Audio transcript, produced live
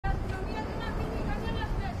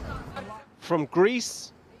From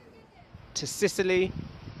Greece to Sicily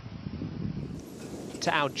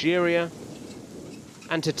to Algeria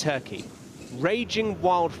and to Turkey, raging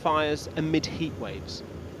wildfires amid heat waves,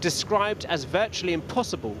 described as virtually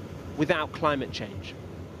impossible without climate change.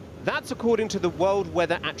 That's according to the World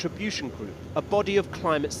Weather Attribution Group, a body of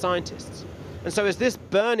climate scientists. And so as this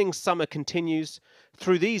burning summer continues,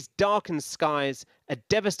 through these darkened skies, a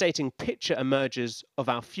devastating picture emerges of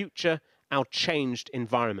our future, our changed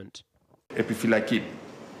environment. Let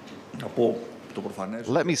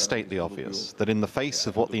me state the obvious, that in the face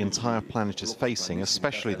of what the entire planet is facing,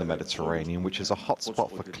 especially the Mediterranean, which is a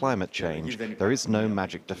hotspot for climate change, there is no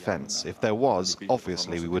magic defense. If there was,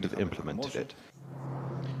 obviously we would have implemented it.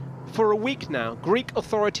 For a week now, Greek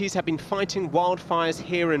authorities have been fighting wildfires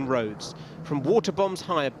here in Rhodes, from water bombs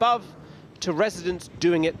high above to residents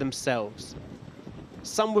doing it themselves.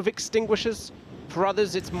 Some with extinguishers, for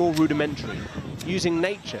others it's more rudimentary, using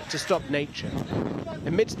nature to stop nature.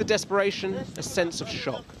 Amidst the desperation, a sense of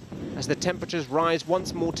shock, as the temperatures rise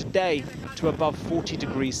once more today to above 40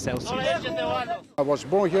 degrees Celsius. I was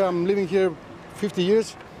born here, I'm living here 50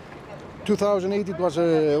 years. 2008 it was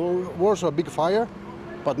also a big fire,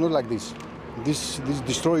 but not like this. This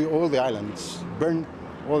destroyed all the islands, burned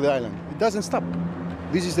all the island. It doesn't stop.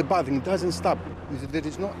 This is the bad thing, it doesn't stop. There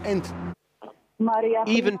is no end.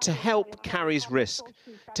 Even to help carries risk.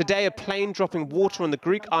 Today, a plane dropping water on the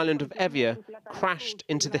Greek island of Evia crashed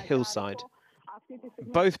into the hillside.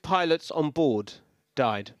 Both pilots on board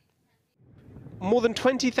died. More than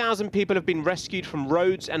 20,000 people have been rescued from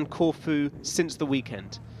Rhodes and Corfu since the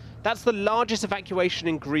weekend. That's the largest evacuation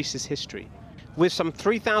in Greece's history, with some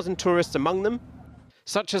 3,000 tourists among them,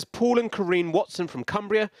 such as Paul and Corinne Watson from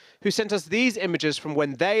Cumbria, who sent us these images from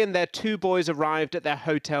when they and their 2 boys arrived at their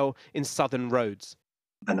hotel in southern Rhodes.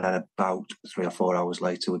 And then about 3 or 4 hours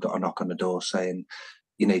later, we got a knock on the door saying,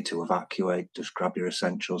 you need to evacuate, just grab your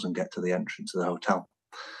essentials and get to the entrance of the hotel.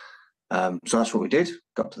 So that's what we did,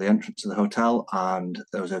 got to the entrance of the hotel, and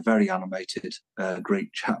there was a very animated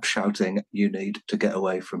Greek chap shouting, you need to get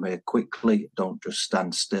away from here quickly, don't just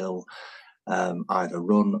stand still, either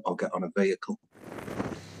run or get on a vehicle.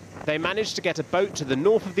 They managed to get a boat to the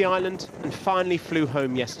north of the island and finally flew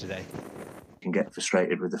home yesterday. You can get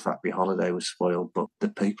frustrated with the fact your holiday was spoiled, but the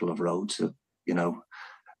people of Rhodes, you know,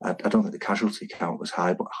 I don't think the casualty count was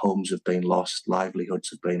high, but homes have been lost,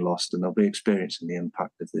 livelihoods have been lost, and they'll be experiencing the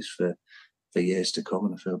impact of this for years to come,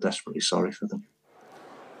 and I feel desperately sorry for them.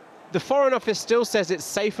 The Foreign Office still says it's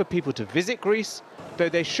safe for people to visit Greece, though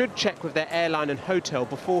they should check with their airline and hotel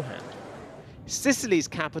beforehand. Sicily's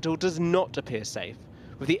capital does not appear safe,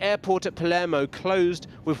 with the airport at Palermo closed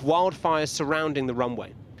with wildfires surrounding the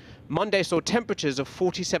runway. Monday saw temperatures of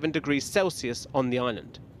 47 degrees Celsius on the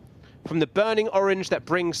island. From the burning orange that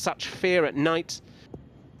brings such fear at night,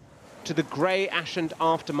 to the grey ashened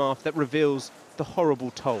aftermath that reveals the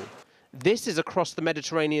horrible toll. This is across the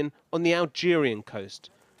Mediterranean on the Algerian coast,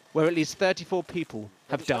 where at least 34 people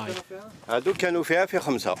have died.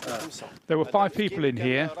 There were 5 people in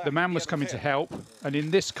here. The man was coming to help, and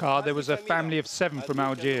in this car there was a family of 7 from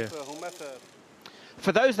Algiers.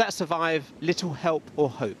 For those that survive, little help or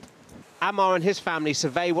hope. Ammar and his family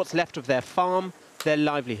survey what's left of their farm, their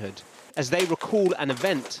livelihood, as they recall an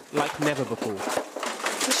event like never before.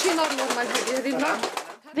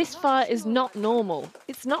 This fire is not normal.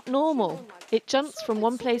 It's not normal. It jumps from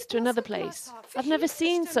one place to another place. I've never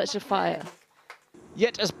seen such a fire.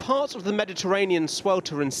 Yet as parts of the Mediterranean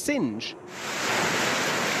swelter and singe,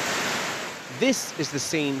 this is the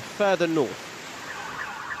scene further north.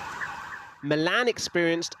 Milan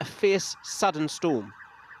experienced a fierce, sudden storm.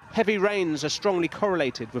 Heavy rains are strongly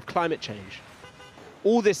correlated with climate change.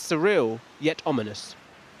 All this surreal, yet ominous.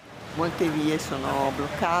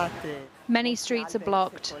 Many streets are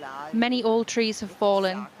blocked, many old trees have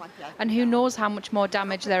fallen, and who knows how much more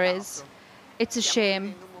damage there is. It's a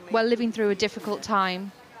shame. We're living through a difficult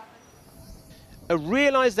time. A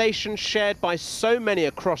realization shared by so many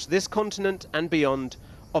across this continent and beyond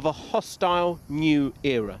of a hostile new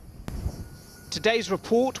era. Today's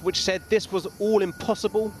report, which said this was all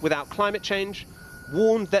impossible without climate change,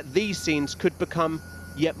 warned that these scenes could become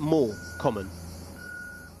yet more common.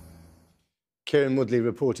 Kieran Woodley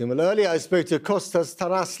reporting. Well, earlier I spoke to Kostas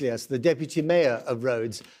Taraslias, the deputy mayor of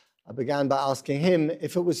Rhodes. I began by asking him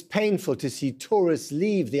if it was painful to see tourists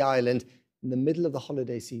leave the island in the middle of the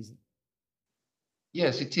holiday season.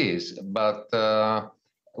 Yes, it is, but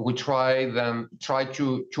we try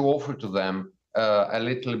to offer to them a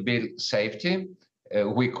little bit safety.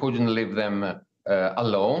 We couldn't leave them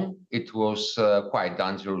alone. It was quite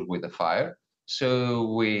dangerous with the fire.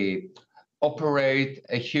 So we operate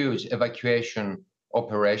a huge evacuation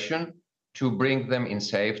operation to bring them in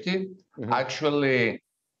safety. Actually,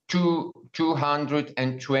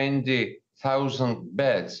 220,000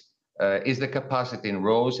 beds is the capacity in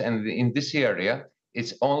Rhodes, and in this area,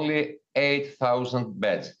 it's only 8,000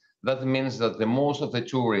 beds. That means that the most of the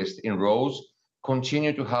tourists in Rhodes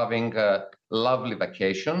continue to having lovely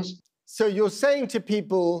vacations. So you're saying to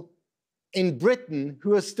people in Britain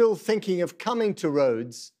who are still thinking of coming to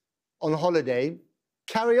Rhodes on holiday,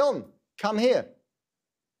 carry on, come here.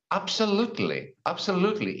 Absolutely,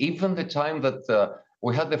 absolutely. Even the time that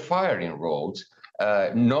we had the fire in Rhodes,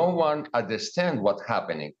 no one understand what's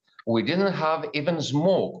happening. We didn't have even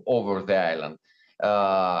smoke over the island.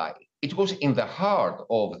 It was in the heart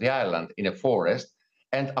of the island in a forest.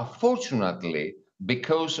 And unfortunately,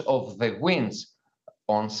 because of the winds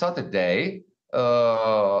on Saturday,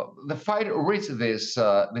 the fire reached this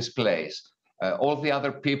place. All the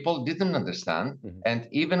other people didn't understand. And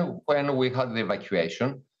even when we had the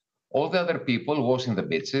evacuation, all the other people was in the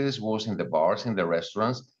beaches, was in the bars, in the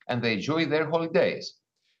restaurants, and they enjoy their holidays.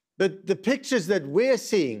 But the pictures that we're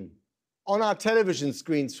seeing on our television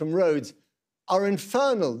screens from Rhodes are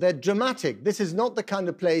infernal. They're dramatic. This is not the kind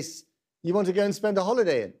of place you want to go and spend a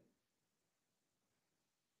holiday in.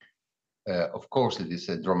 Of course, it is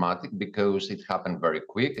dramatic because it happened very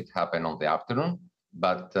quick. It happened on the afternoon.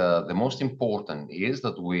 But the most important is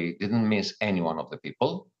that we didn't miss any one of the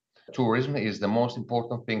people. Tourism is the most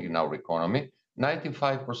important thing in our economy.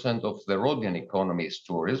 95% of the Rhodian economy is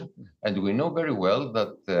tourism. And we know very well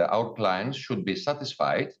that our clients should be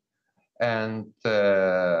satisfied. And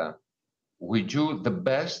we do the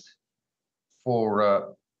best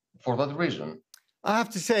for that reason. I have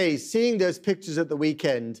to say, seeing those pictures at the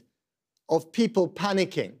weekend of people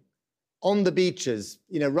panicking on the beaches,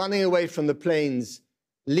 you know, running away from the planes,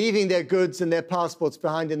 leaving their goods and their passports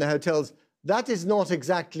behind in the hotels, that is not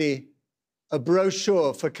exactly a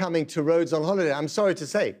brochure for coming to Rhodes on holiday. I'm sorry to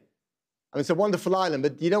say. I mean, it's a wonderful island,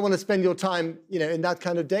 but you don't want to spend your time, you know, in that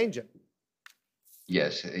kind of danger.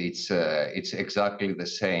 Yes, it's exactly the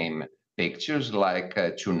same pictures like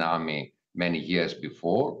tsunami many years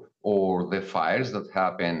before, or the fires that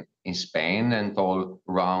happen in Spain and all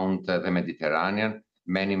around the Mediterranean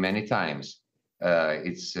many, many times.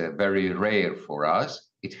 It's very rare for us.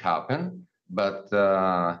 It happened, but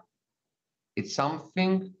it's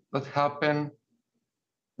something that happened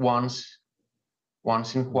once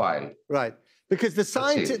in a while. Right, because the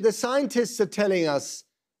scientists are telling us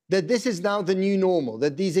that this is now the new normal,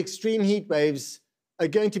 that these extreme heat waves are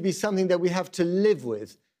going to be something that we have to live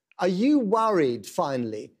with. Are you worried,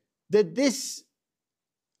 finally, that this,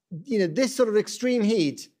 you know, this sort of extreme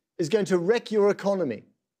heat is going to wreck your economy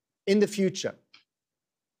in the future?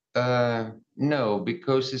 No,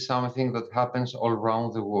 because it's something that happens all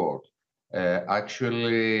around the world.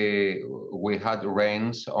 Actually, we had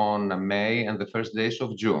rains on May and the first days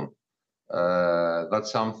of June.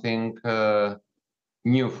 That's something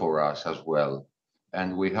new for us as well.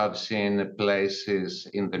 And we have seen places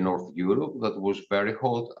in the North Europe that was very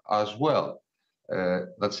hot as well.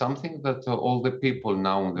 That's something that all the people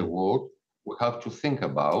now in the world will have to think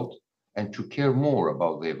about and to care more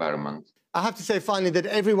about the environment. I have to say, finally, that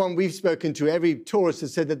everyone we've spoken to, every tourist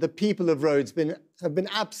has said that the people of Rhodes have been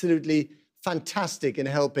absolutely fantastic in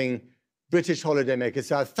helping British holidaymakers.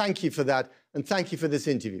 So I thank you for that, and thank you for this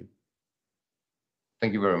interview.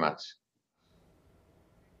 Thank you very much.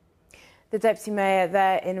 The Deputy Mayor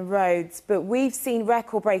there in Rhodes. But we've seen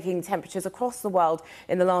record-breaking temperatures across the world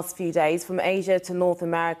in the last few days, from Asia to North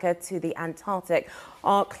America to the Antarctic.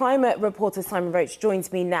 Our climate reporter Simon Roach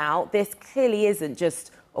joins me now. This clearly isn't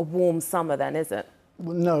just a warm summer then, is it?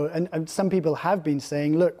 Well, no, and some people have been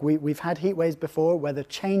saying, look, we've had heat waves before, weather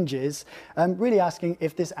changes, really asking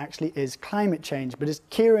if this actually is climate change. But as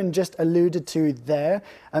Kieran just alluded to there,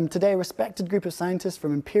 today a respected group of scientists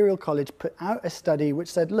from Imperial College put out a study which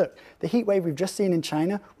said, look, the heat wave we've just seen in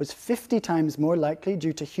China was 50 times more likely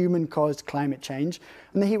due to human-caused climate change,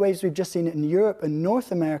 and the heat waves we've just seen in Europe and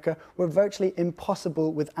North America were virtually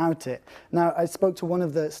impossible without it. Now, I spoke to one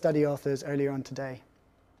of the study authors earlier on today.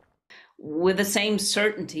 With the same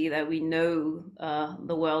certainty that we know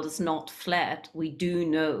the world is not flat, we do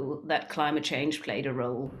know that climate change played a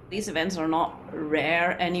role. These events are not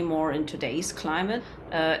rare anymore in today's climate.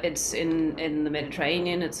 It's in the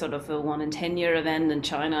Mediterranean, it's sort of a 1 in 10-year event. In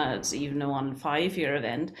China, it's even a 1 in 5-year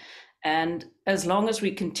event. And as long as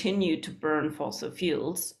we continue to burn fossil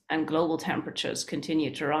fuels and global temperatures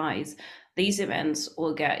continue to rise, these events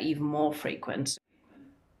will get even more frequent.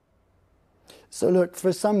 So look,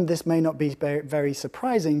 for some this may not be very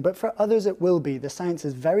surprising, but for others it will be. The science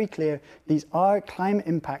is very clear. These are climate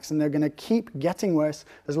impacts and they're going to keep getting worse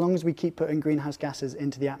as long as we keep putting greenhouse gases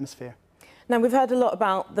into the atmosphere. Now, we've heard a lot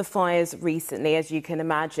about the fires recently, as you can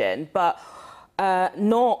imagine, but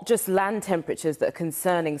not just land temperatures that are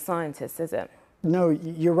concerning scientists, is it? No,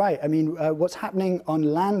 you're right. I mean, what's happening on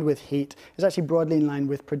land with heat is actually broadly in line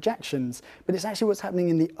with projections, but it's actually what's happening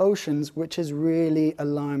in the oceans which has really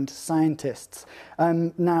alarmed scientists.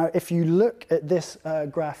 Now, if you look at this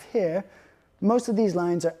graph here, most of these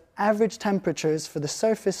lines are average temperatures for the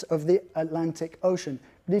surface of the Atlantic Ocean.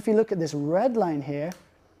 But if you look at this red line here,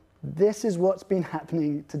 this is what's been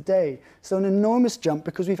happening today. So an enormous jump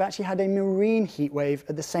because we've actually had a marine heat wave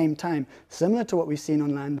at the same time, similar to what we've seen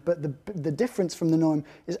on land, but the difference from the norm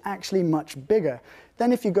is actually much bigger.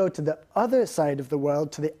 Then if you go to the other side of the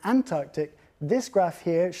world, to the Antarctic, this graph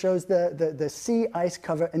here shows the sea ice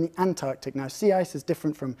cover in the Antarctic. Now, sea ice is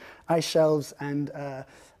different from ice shelves and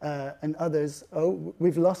others. Oh,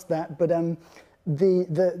 we've lost that, but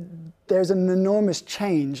there's an enormous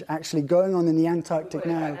change actually going on in the Antarctic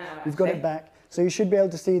now. We've got it back. So you should be able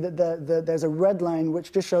to see that there's a red line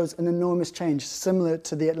which just shows an enormous change similar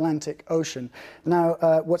to the Atlantic Ocean.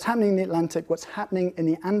 Now, what's happening in the Atlantic, what's happening in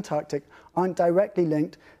the Antarctic aren't directly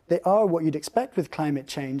linked. They are what you'd expect with climate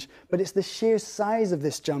change, but it's the sheer size of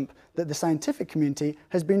this jump that the scientific community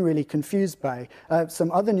has been really confused by.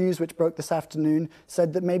 Some other news which broke this afternoon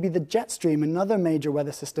said that maybe the jet stream, another major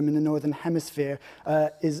weather system in the northern hemisphere,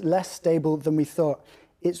 is less stable than we thought.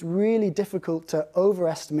 It's really difficult to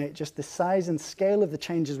overestimate just the size and scale of the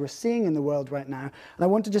changes we're seeing in the world right now. And I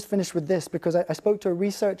want to just finish with this because I spoke to a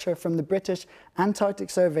researcher from the British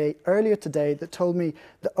Antarctic Survey earlier today that told me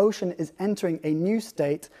the ocean is entering a new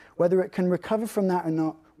state. Whether it can recover from that or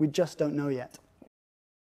not, we just don't know yet.